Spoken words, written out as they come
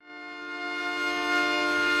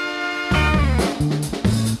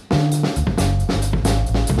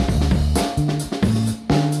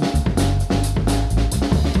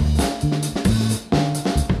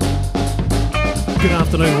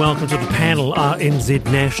welcome to the panel, RNZ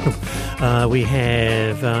National. We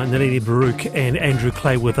have Nalini Baruch and Andrew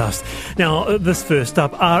Clay with us. Now, this first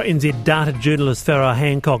up, RNZ data journalist Farah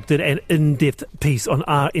Hancock did an in-depth piece on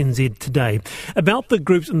RNZ today about the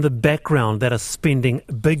groups in the background that are spending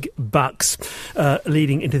big bucks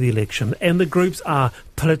leading into the election. And the groups are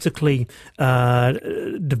politically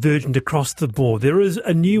divergent across the board. There is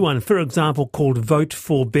a new one, for example, called Vote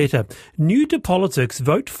for Better. New to politics,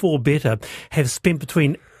 Vote for Better have spent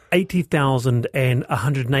between 80,000 and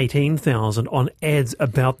 118,000 on ads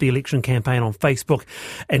about the election campaign on Facebook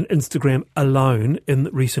and Instagram alone in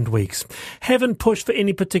recent weeks. Haven't pushed for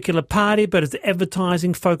any particular party, but its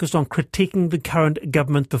advertising focused on critiquing the current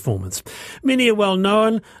government performance. Many are well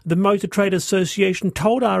known. The Motor Trade Association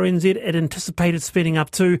told RNZ it anticipated spending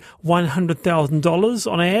up to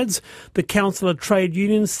 $100,000 on ads. The Council of Trade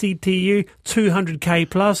Unions, CTU, 200k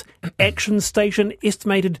plus. Action Station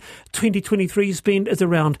estimated 2023 spend is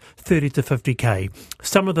around 30 to 50k.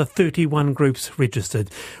 Some of the 31 groups registered.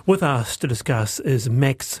 With us to discuss is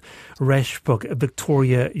Max Rashbrook, a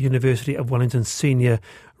Victoria University of Wellington Senior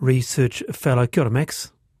Research Fellow. Kia ora,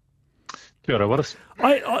 Max. Kia ora, Wallace.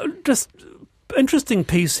 I just interesting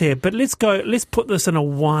piece here, but let's put this in a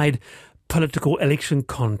wide political election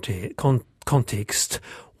context.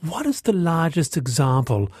 What is the largest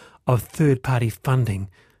example of third-party funding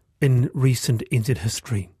in recent NZ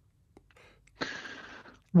history?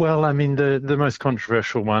 Well, I mean, the most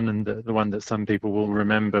controversial one, and the one that some people will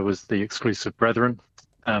remember, was the Exclusive Brethren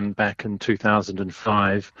back in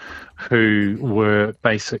 2005, who were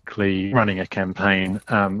basically running a campaign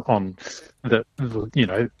on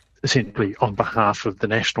the, essentially on behalf of the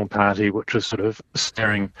National Party, which was sort of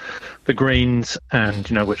staring the Greens, and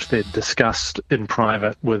which they'd discussed in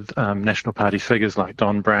private with National Party figures like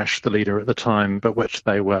Don Brash, the leader at the time, but which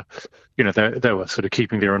they were, they were sort of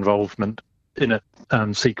keeping their involvement in it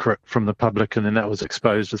secret from the public, and then that was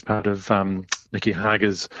exposed as part of Nikki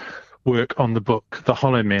Hager's work on the book The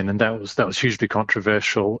Hollow Men, and that was hugely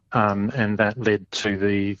controversial, and that led to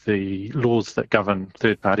the laws that govern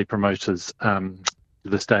third-party promoters to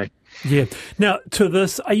this day. Yeah. Now, to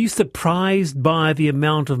this, are you surprised by the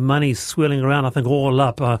amount of money swirling around? I think all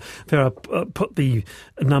up, Farah put the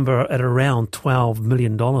number at around $12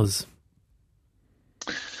 million.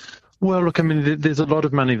 Well, look, I mean, there's a lot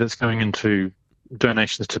of money that's going into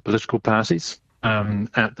donations to political parties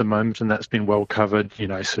at the moment, and that's been well covered,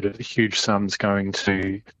 sort of huge sums going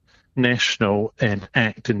to National and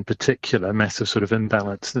ACT in particular, massive sort of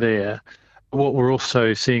imbalance there. What we're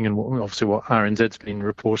also seeing, and obviously what RNZ's been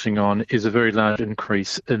reporting on, is a very large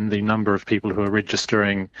increase in the number of people who are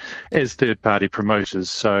registering as third-party promoters.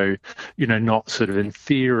 So, not sort of in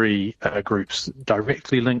theory groups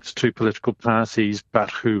directly linked to political parties,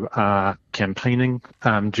 but who are campaigning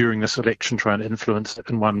during this election, trying to influence it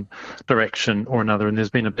in one direction or another. And there's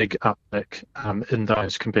been a big uptick in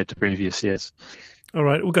those compared to previous years. All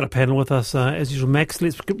right, we've got a panel with us, as usual. Max,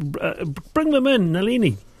 let's bring them in.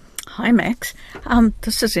 Nalini. Hi, Max.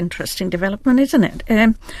 This is interesting development, isn't it?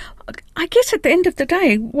 I guess at the end of the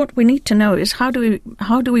day, what we need to know is how do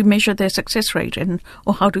we measure their success rate,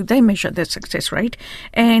 or how do they measure their success rate,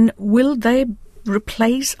 and will they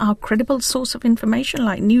replace our credible source of information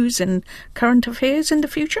like news and current affairs in the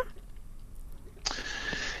future?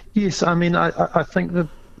 Yes, I mean, I think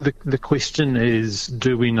the question is,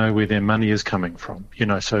 do we know where their money is coming from?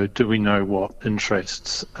 So do we know what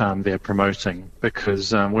interests they're promoting?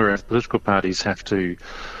 Because whereas political parties have to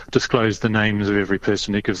disclose the names of every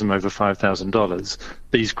person who gives them over $5,000,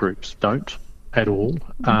 these groups don't at all.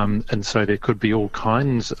 And so there could be all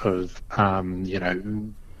kinds of,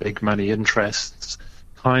 big money interests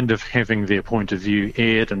kind of having their point of view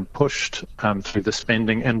aired and pushed through the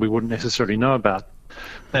spending, and we wouldn't necessarily know about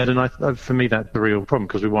that. And for me, that's the real problem,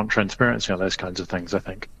 because we want transparency on those kinds of things, I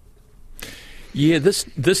think. Yeah,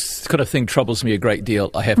 this kind of thing troubles me a great deal,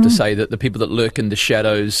 I have to say, that the people that lurk in the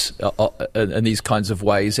shadows in these kinds of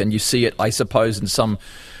ways, and you see it, I suppose, in some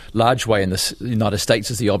large way in the United States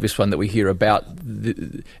is the obvious one that we hear about.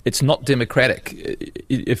 It's not democratic.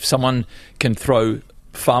 If someone can throw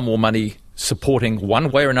far more money supporting one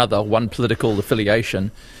way or another, one political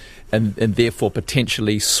affiliation, and therefore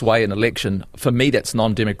potentially sway an election, for me that's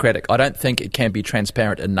non-democratic. I don't think it can be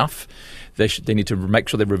transparent enough. They need to make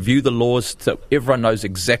sure they review the laws so everyone knows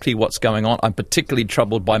exactly what's going on. I'm particularly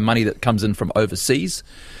troubled by money that comes in from overseas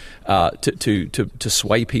to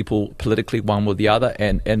sway people politically one way or the other,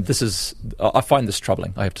 and this is, I find this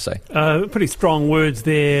troubling, I have to say. Pretty strong words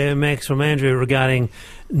there, Max, from Andrew regarding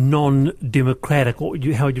non-democratic.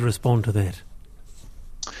 How would you respond to that?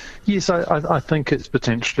 Yes, I think it's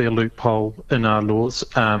potentially a loophole in our laws.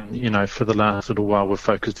 For the last little while, we've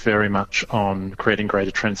focused very much on creating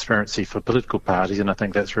greater transparency for political parties, and I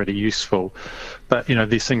think that's really useful. But,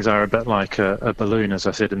 these things are a bit like a balloon, as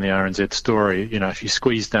I said in the RNZ story. If you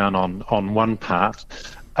squeeze down on one part,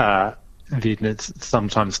 then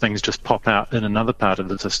sometimes things just pop out in another part of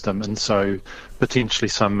the system, and so potentially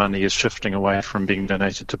some money is shifting away from being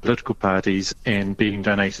donated to political parties and being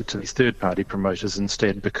donated to these third-party promoters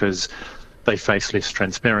instead, because they face less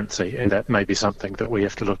transparency, and that may be something that we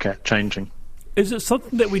have to look at changing. Is it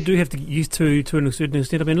something that we do have to get used to a certain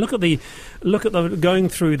extent? I mean, look at the going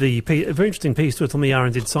through a very interesting piece to it on the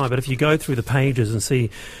RNZ side. But if you go through the pages and see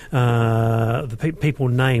the people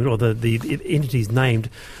named or the entities named,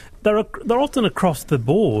 they're often across the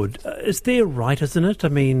board. It's their right, isn't it? I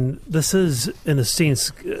mean, this is, in a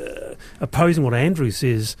sense, opposing what Andrew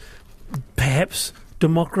says, perhaps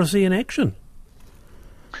democracy in action.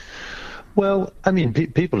 Well, I mean,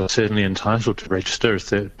 people are certainly entitled to register as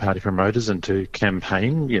third-party promoters and to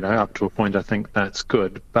campaign, up to a point. I think that's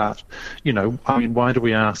good. But, why do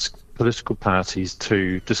we ask political parties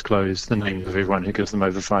to disclose the names of everyone who gives them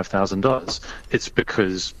over $5,000? It's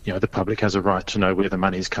because, the public has a right to know where the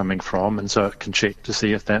money is coming from, and so it can check to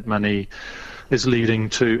see if that money is leading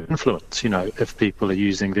to influence, if people are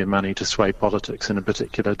using their money to sway politics in a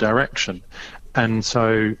particular direction. And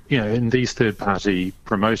so, in these third-party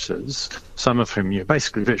promoters, some of whom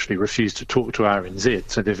basically virtually refuse to talk to RNZ,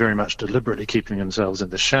 so they're very much deliberately keeping themselves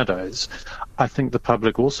in the shadows. I think the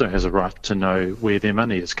public also has a right to know where their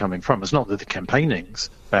money is coming from. It's not that the campaigning's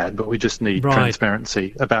bad, but we just need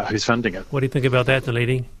transparency about who's funding it. What do you think about that,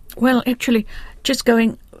 Nalini? Well, actually, just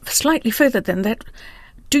going slightly further than that,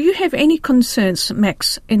 do you have any concerns,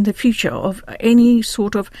 Max, in the future of any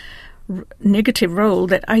sort of negative role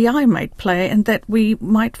that AI might play and that we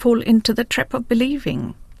might fall into the trap of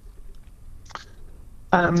believing?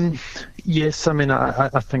 Yes, I mean,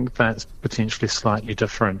 I think that's potentially a slightly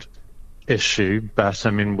different issue, but I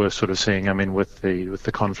mean, we're sort of seeing, with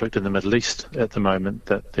the conflict in the Middle East at the moment,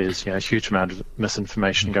 that there's a huge amount of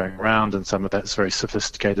misinformation going around, and some of that's very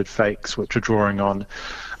sophisticated fakes which are drawing on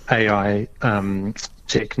AI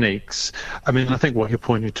techniques. I mean, I think what you're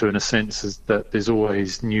pointing to in a sense is that there's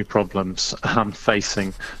always new problems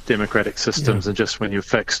facing democratic systems, and just when you've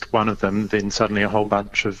fixed one of them, then suddenly a whole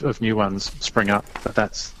bunch of new ones spring up. But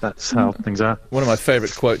that's how things are. One of my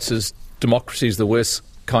favourite quotes is, democracy is the worst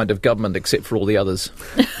kind of government except for all the others.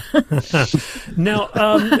 Now,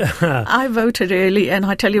 I voted early, and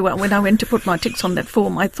I tell you what, when I went to put my ticks on that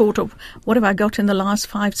form, I thought of what have I got in the last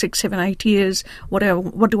 5, 6, 7, 8 years? What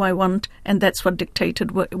do I want? And that's what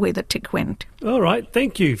dictated where the tick went. All right,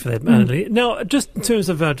 thank you for that, Nalini. Now, just in terms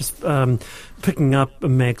of picking up,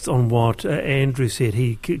 Max, on what Andrew said,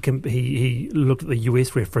 he looked at the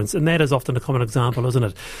US reference, and that is often a common example, isn't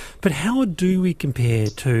it? But how do we compare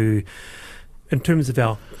to, in terms of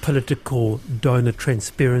our political donor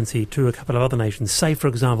transparency, to a couple of other nations? Say, for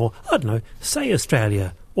example, say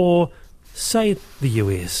Australia or say the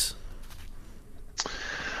US.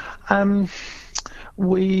 Our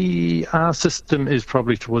system is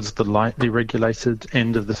probably towards the lightly regulated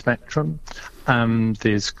end of the spectrum.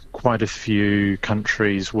 There's quite a few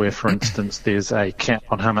countries where, for instance, there's a cap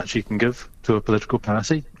on how much you can give to a political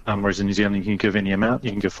party, whereas in New Zealand you can give any amount. You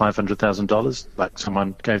can give $500,000, like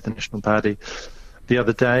someone gave the National Party the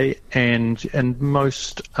other day, and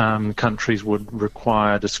most countries would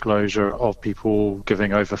require disclosure of people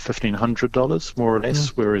giving over $1,500, more or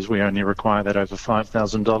less, whereas we only require that over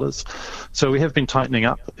 $5,000. So we have been tightening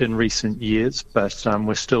up in recent years, but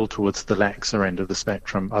we're still towards the laxer end of the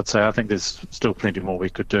spectrum. I'd say I think there's still plenty more we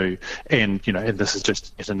could do, and and this is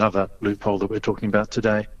just yet another loophole that we're talking about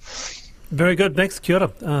today. Very good, Max. Kia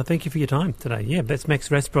ora. Thank you for your time today. Yeah, that's Max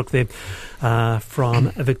Rasbrook there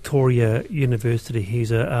from Victoria University.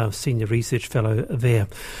 He's a senior research fellow there.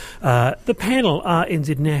 The panel,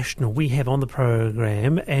 RNZ National, we have on the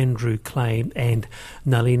program Andrew Clay and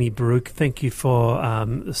Nalini Baruch. Thank you for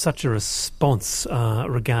such a response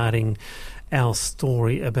regarding our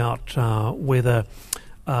story about whether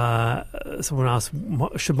someone asked,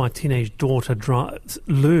 should my teenage daughter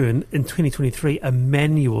learn in 2023 a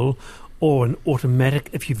manual or an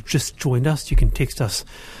automatic? If you've just joined us, you can text us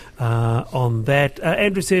on that.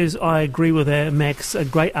 Andrew says, I agree with Max. A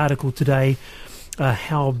great article today.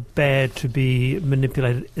 How bad to be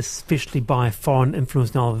manipulated, especially by foreign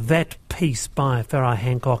influence. Now, that piece by Farah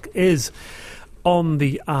Hancock is on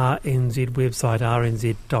the RNZ website,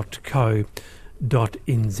 rnz.co.nz.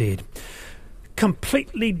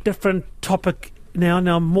 Completely different topic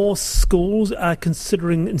now. More schools are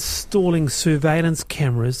considering installing surveillance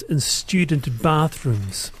cameras in student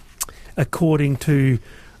bathrooms. according to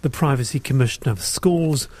the Privacy Commissioner,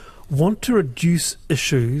 schools want to reduce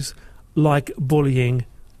issues like bullying,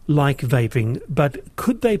 like vaping, but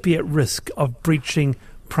could they be at risk of breaching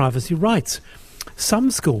privacy rights?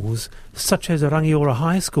 Some schools, such as Rangiora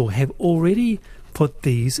High School, have already put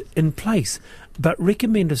these in place, but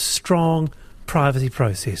recommend a strong privacy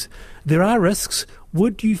process. There are risks.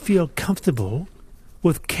 Would you feel comfortable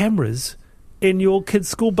with cameras in your kids'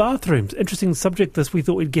 school bathrooms? Interesting subject this. We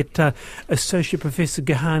thought we'd get Associate Professor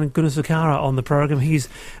Gehan Gunasukara on the program. He's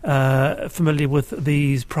familiar with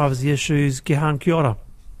these privacy issues. Gehan, kia ora.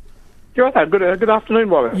 Kia ora. Good afternoon,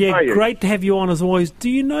 Wallace. Yeah, How are you? Great to have you on as always. Do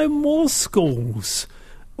you know more schools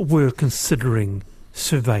were considering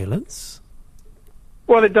surveillance?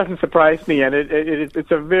 Well, it doesn't surprise me, and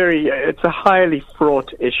it's a highly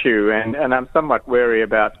fraught issue, and I'm somewhat wary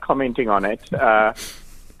about commenting on it. But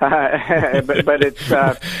it's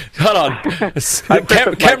hold on.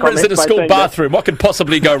 Cameras in a school bathroom. What could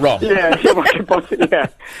possibly go wrong? Yeah.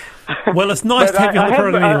 Well, it's nice to have you on the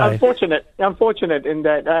program anyway. I'm fortunate in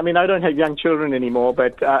that, I mean, I don't have young children anymore,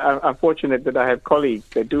 but I'm fortunate that I have colleagues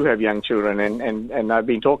that do have young children, and I've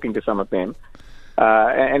been talking to some of them.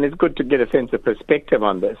 And it's good to get a sense of perspective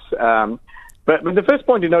on this. But the first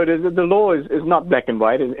point to note is that the law is not black and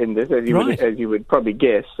white in this, as you would probably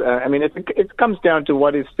guess. I mean, it comes down to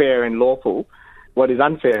what is fair and lawful, what is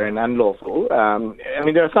unfair and unlawful. I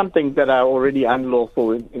mean, there are some things that are already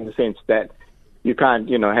unlawful in the sense that you can't,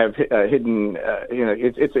 have hidden,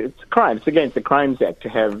 it's crime. It's against the Crimes Act to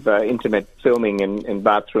have intimate filming in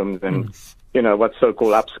bathrooms and, what's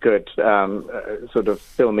so-called upskirt sort of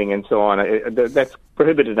filming and so on. That's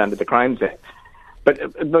prohibited under the Crimes Act. But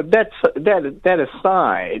that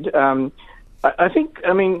aside, I think,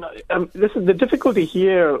 this is the difficulty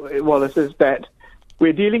here, Wallace, is that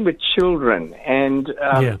we're dealing with children, and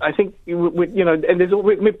I think,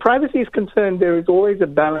 where privacy is concerned, there is always a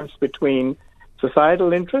balance between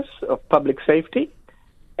societal interests of public safety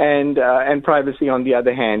and privacy on the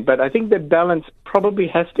other hand. But I think the balance probably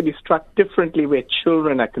has to be struck differently where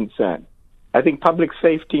children are concerned. I think public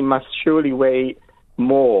safety must surely weigh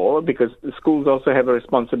more because the schools also have a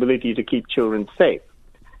responsibility to keep children safe.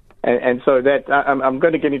 And so that I'm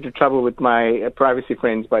going to get into trouble with my privacy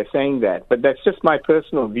friends by saying that, but that's just my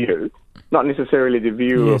personal view, not necessarily the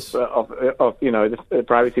view of the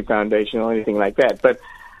Privacy Foundation or anything like that. But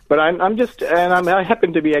I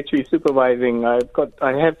happen to be actually supervising. I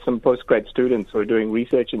have some postgrad students who are doing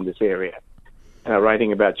research in this area,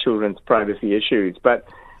 writing about children's privacy issues. But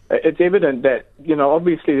it's evident that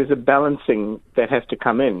obviously there's a balancing that has to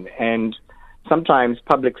come in, and sometimes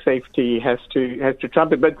public safety has to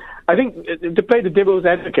trump it. But I think to play the devil's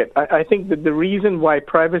advocate, I think that the reason why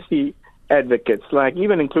privacy advocates, like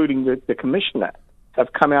even including the commissioner,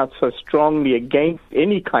 have come out so strongly against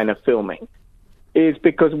any kind of filming is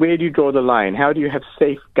because where do you draw the line? How do you have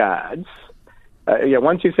safeguards?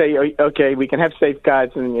 Once you say, okay, we can have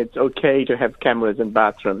safeguards and it's okay to have cameras in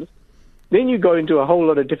bathrooms, then you go into a whole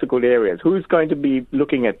lot of difficult areas. Who's going to be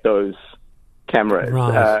looking at those cameras?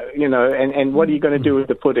 Right. And what are you going to do with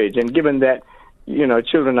the footage? And given that,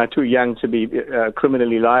 children are too young to be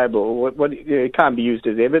criminally liable, it can't be used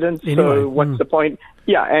as evidence. Anyway, so what's the point?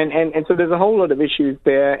 Yeah, and so there's a whole lot of issues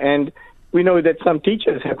there, and we know that some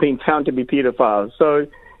teachers have been found to be pedophiles. So,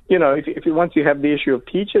 if once you have the issue of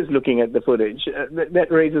teachers looking at the footage, that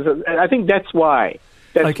raises. I think that's why.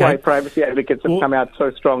 That's why privacy advocates have come out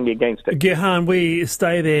so strongly against it. Gehan, we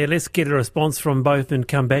stay there. Let's get a response from both and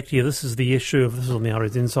come back to you. This is the issue of, this is on the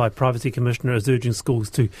RS Inside. Privacy Commissioner is urging schools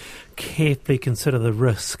to carefully consider the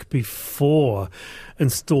risk before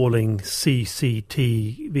installing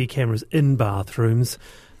CCTV cameras in bathrooms.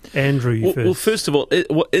 Andrew, you first. Well, first of all,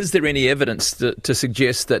 is there any evidence to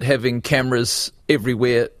suggest that having cameras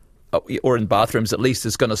everywhere or in bathrooms at least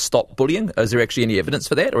is going to stop bullying? Is there actually any evidence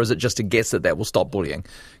for that, or is it just a guess that will stop bullying?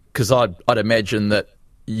 Because I'd imagine that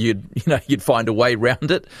you'd find a way around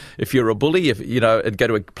it if you're a bully, and go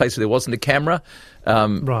to a place where there wasn't a camera.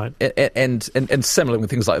 Right. And similar with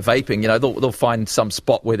things like vaping, they'll find some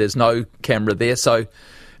spot where there's no camera there. So,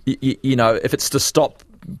 if it's to stop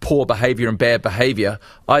poor behaviour and bad behaviour,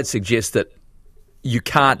 I'd suggest that you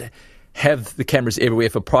can't have the cameras everywhere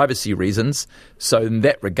for privacy reasons. So in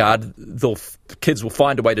that regard, kids will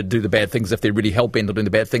find a way to do the bad things if they're really hell-bent on doing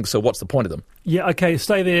the bad things. So what's the point of them? Yeah, okay,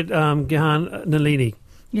 stay there, Gehan. Nalini,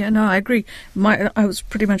 Yeah, no, I agree. I was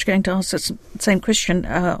pretty much going to ask the same question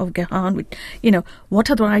of Gahan. What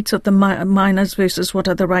are the rights of the minors versus what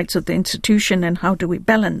are the rights of the institution, and how do we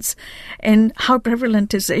balance? And how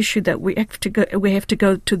prevalent is the issue that we have to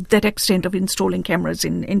go to that extent of installing cameras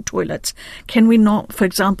in toilets? Can we not, for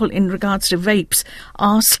example, in regards to vapes,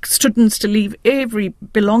 ask students to leave every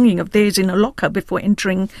belonging of theirs in a locker before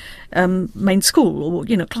entering main school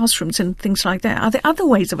or classrooms and things like that? Are there other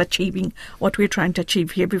ways of achieving what we're trying to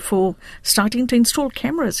achieve here before starting to install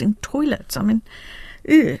cameras in toilets? I mean,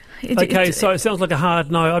 so it sounds like a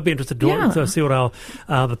hard no. I'd be interested to see what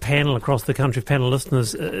the panel across the country, panel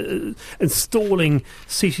listeners, installing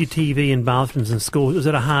CCTV in bathrooms in schools. Is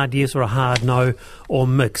it a hard yes or a hard no or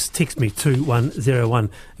mix? Text me 2101.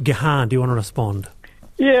 Gahan, do you want to respond?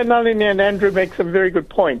 Yeah, Nalini and Andrew make some very good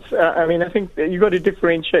points. I think you've got to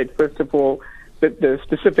differentiate, first of all, the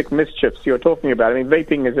specific mischiefs you're talking about. I mean,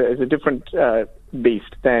 vaping is a different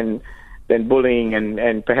beast than bullying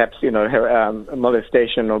and perhaps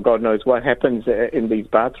molestation or God knows what happens in these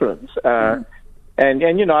bathrooms.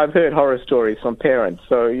 And I've heard horror stories from parents,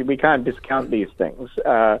 so we can't discount these things.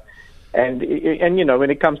 And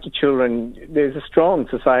when it comes to children, there's a strong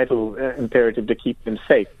societal imperative to keep them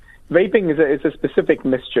safe. Vaping is a specific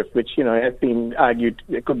mischief which has been argued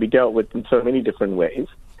it could be dealt with in so many different ways.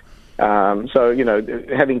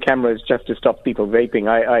 Having cameras just to stop people vaping,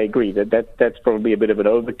 I agree that's probably a bit of an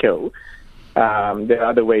overkill. There are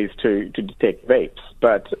other ways to detect vapes,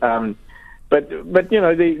 but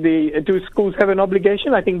do schools have an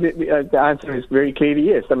obligation? I think the answer is very clearly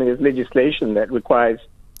yes. I mean, there's legislation that requires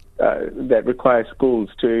schools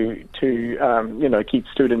to keep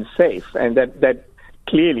students safe, and that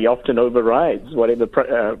clearly often overrides whatever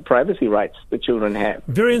privacy rights the children have.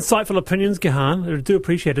 Very insightful opinions, Gahan. I do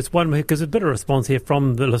appreciate it. It's one because there's a bit of response here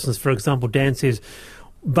from the listeners. For example, Dan says,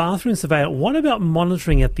 bathroom surveillance, what about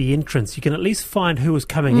monitoring at the entrance? You can at least find who is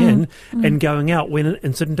coming in and going out when an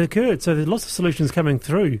incident occurred. So there's lots of solutions coming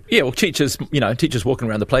through. Yeah, well, teachers walking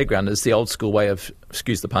around the playground is the old school way of,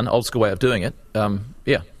 excuse the pun, doing it.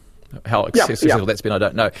 How successful that's been, I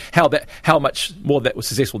don't know. How much more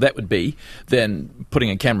successful that would be than putting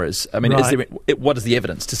in cameras. I mean, what is the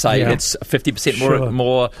evidence to say it's 50%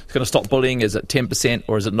 more it's going to stop bullying? Is it 10%,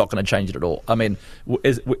 or is it not going to change it at all? I mean,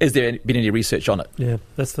 is there been any research on it? Yeah,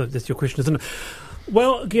 that's your question, isn't it?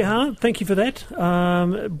 Well, Gahan, thank you for that.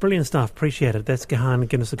 Brilliant stuff. Appreciate it. That's Gahan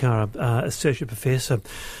Guinness-Sakara, Associate Professor.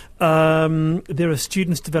 There are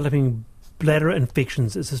students developing bladder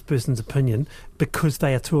infections, is this person's opinion, because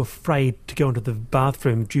they are too afraid to go into the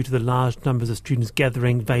bathroom due to the large numbers of students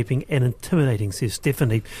gathering, vaping and intimidating, says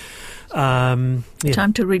Stephanie. Time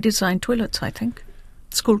to redesign toilets, I think.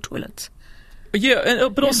 School toilets. Yeah,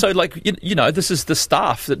 but also, this is the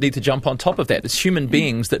staff that need to jump on top of that. It's human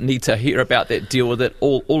beings that need to hear about that, deal with it,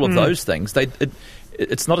 all of those things.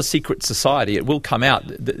 It's not a secret society. It will come out.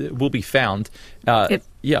 It will be found. And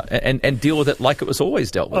deal with it like it was always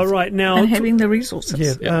dealt with. All right, now... And having the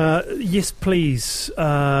resources. Yes, please.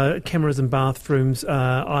 Cameras in bathrooms.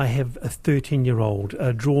 I have a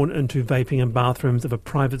 13-year-old drawn into vaping in bathrooms of a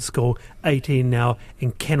private school, 18 now,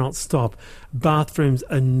 and cannot stop. Bathrooms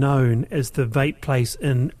are known as the vape place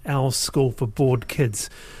in our school for bored kids.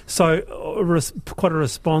 So, quite a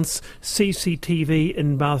response. CCTV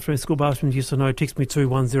in school bathrooms, yes or no? Text me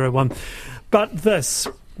 2101. But this...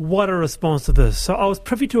 What a response to this. So I was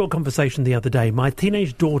privy to a conversation the other day. My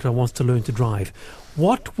teenage daughter wants to learn to drive.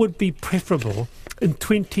 What would be preferable in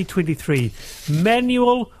 2023,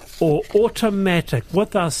 manual or automatic?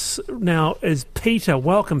 With us now is Peter.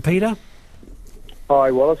 Welcome, Peter. Hi,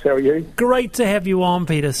 Wallace. How are you? Great to have you on,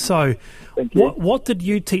 Peter. So what did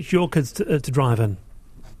you teach your kids to drive in?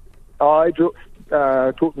 I taught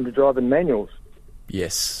them to drive in manuals.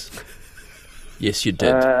 Yes. Yes, you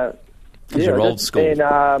did. You're old school. And,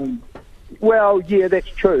 that's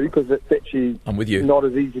true, because it's actually I'm with you. Not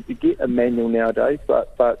as easy to get a manual nowadays,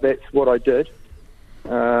 but that's what I did.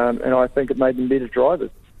 And I think it made them better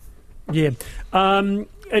drivers. Yeah.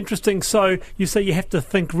 Interesting. So you say you have to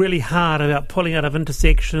think really hard about pulling out of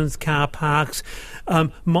intersections, car parks.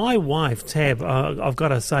 My wife, Tab, I've got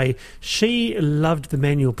to say, she loved the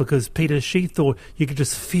manual because, Peter, she thought you could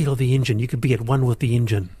just feel the engine. You could be at one with the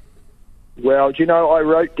engine. Well, I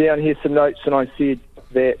wrote down here some notes and I said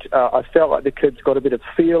that I felt like the kids got a bit of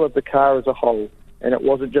feel of the car as a whole, and it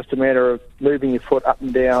wasn't just a matter of moving your foot up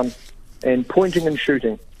and down and pointing and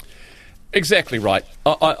shooting. Exactly right.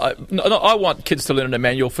 I want kids to learn in a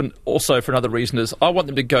manual also for another reason is I want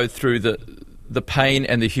them to go through the pain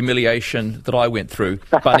and the humiliation that I went through,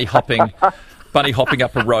 bunny hopping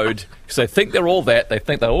up a road. So they think they're all that. They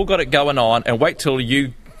think they all got it going on, and wait till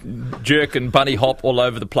you jerk and bunny hop all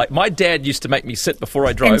over the place. My dad used to make me sit before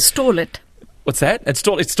I drove. Install it. What's that?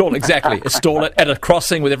 Install exactly. Install it at a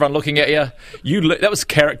crossing with everyone looking at you. That was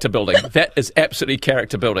character building. That is absolutely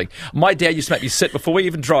character building. My dad used to make me sit before we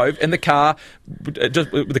even drove in the car.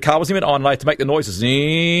 The car wasn't even on. I had to make the noises,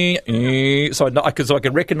 so I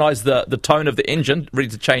could recognise the tone of the engine, ready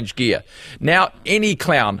to change gear. Now any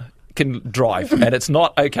clown can drive, and it's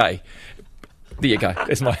not okay. There you go.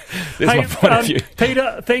 There's my point of view.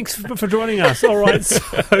 Peter, thanks for joining us. All right.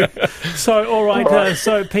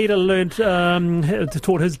 So Peter learned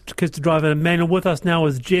taught his kids to drive a manual. With us now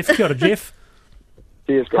is Jeff. Kia ora, Jeff.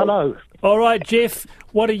 Cheers, guys. Hello. All right, Jeff.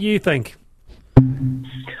 What do you think?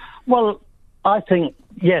 Well, I think,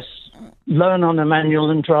 yes, learn on a manual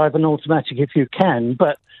and drive an automatic if you can,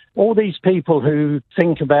 but all these people who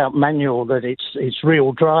think about manual, that it's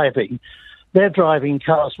real driving, they're driving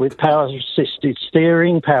cars with power-assisted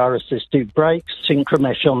steering, power-assisted brakes,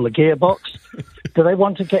 synchromesh on the gearbox. Do they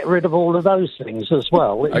want to get rid of all of those things as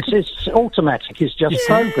well? It's automatic is just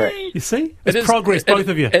progress. You see? It's progress, both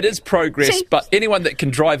of you. It is progress, but anyone that can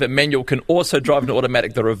drive a manual can also drive an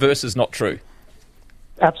automatic. The reverse is not true.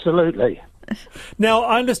 Absolutely. Now,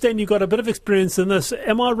 I understand you've got a bit of experience in this.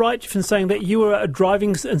 Am I right in saying that you were a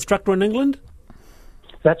driving instructor in England?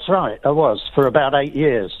 That's right, I was, for about 8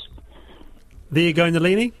 years. There you go,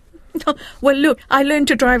 Nalini. Well, look, I learned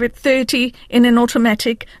to drive at 30 in an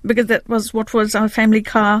automatic because that was what was our family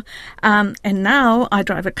car. And now I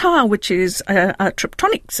drive a car which is a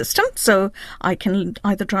Triptonic system, so I can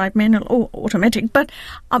either drive manual or automatic. But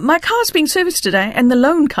my car's being serviced today, and the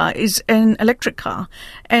loan car is an electric car.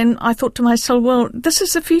 And I thought to myself, well, this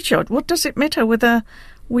is the future. What does it matter whether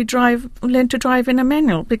we learn to drive in a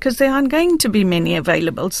manual, because there aren't going to be many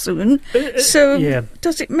available soon. Does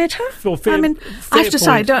it matter? I have to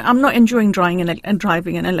say, I'm not enjoying driving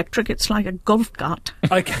an electric. It's like a golf cart.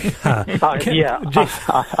 Okay.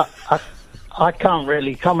 I can't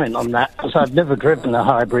really comment on that because I've never driven a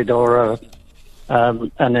hybrid or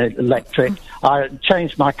an electric. I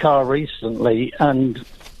changed my car recently, and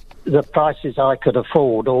the prices I could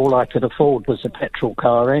afford, all I could afford was a petrol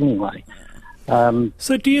car anyway.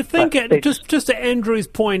 So do you think, just to Andrew's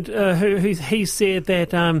point, he said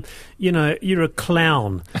that, you're a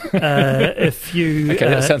clown if you... Okay,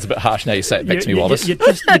 that sounds a bit harsh now you say it back to me, Wallace. You're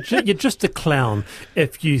just a clown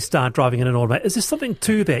if you start driving in an automatic. Is there something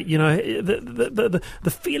to that?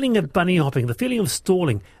 The feeling of bunny hopping, the feeling of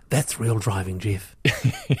stalling, that's real driving, Jeff.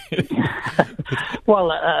 Well,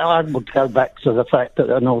 I would go back to the fact that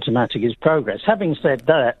an automatic is progress. Having said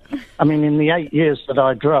that, I mean, in the 8 years that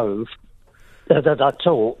I drove, that I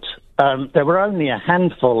taught, there were only a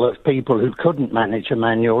handful of people who couldn't manage a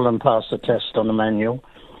manual and pass a test on a manual.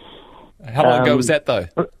 How long ago was that, though?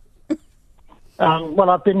 Well,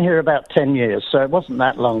 I've been here about 10 years, so it wasn't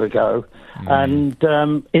that long ago. And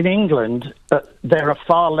in England, there are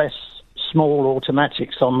far less small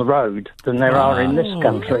automatics on the road than there are in this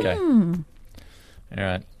country. Okay. All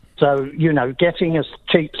right. So, getting a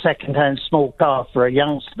cheap second-hand small car for a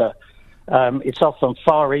youngster, it's often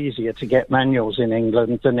far easier to get manuals in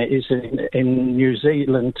England than it is in New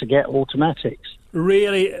Zealand to get automatics.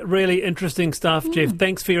 Really, really interesting stuff, Jeff.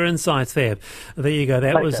 Thanks for your insights there. There you go.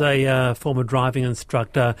 That was a former driving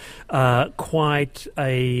instructor. Quite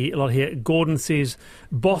a lot here. Gordon says,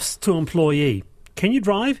 boss to employee, can you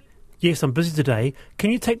drive? Yes, I'm busy today. Can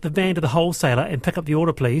you take the van to the wholesaler and pick up the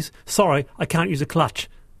order, please? Sorry, I can't use a clutch.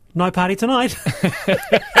 No party tonight.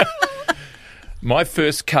 My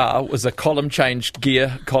first car was a column-changed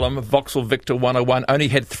gear column, Vauxhall Victor 101, only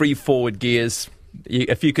had 3 forward gears.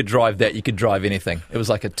 If you could drive that, you could drive anything. It was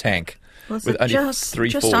like a tank. Was with it only just 3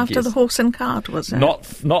 just forward after gears. the horse and cart, was it?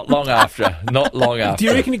 Not long after. Not long after. Do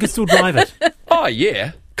you reckon you could still drive it? Oh,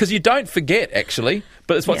 yeah. Because you don't forget, actually.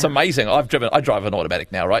 But it's what's amazing. I drive an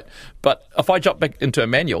automatic now, right? But if I jump back into a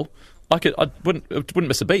manual, I wouldn't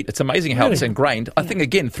miss a beat. It's amazing how it's ingrained. I think,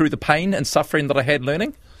 again, through the pain and suffering that I had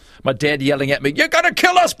learning. My dad yelling at me, "You're going to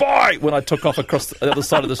kill us, boy!" when I took off across the other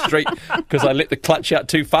side of the street because I let the clutch out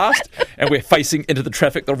too fast and we're facing into the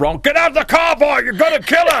traffic the wrong. "Get out of the car, boy! You're going to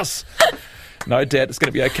kill us!" No, Dad, it's going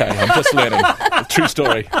to be okay. I'm just learning. A true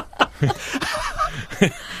story.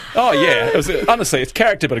 Oh, yeah. Honestly, it's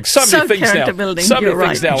character building. So many things now. So many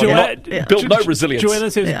things now build no resilience.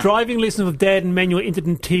 Joanna says, driving lessons with Dad and manual ended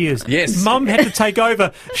in tears. Yes. Mum had to take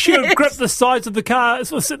over. She would grip the sides of the car,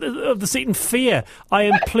 of the seat in fear. I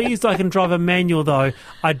am pleased I can drive a manual, though.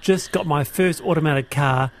 I just got my first automatic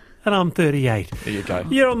car, and I'm 38. There you go.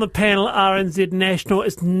 You're on the panel, RNZ National.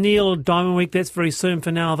 It's Neil Diamond Week. That's very soon.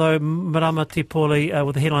 For now, though, Marama Tipoli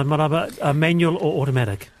with the headline, Marama, manual or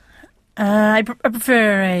automatic? I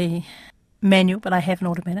prefer a manual, but I have an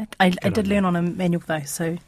automatic. I did learn on a manual though, so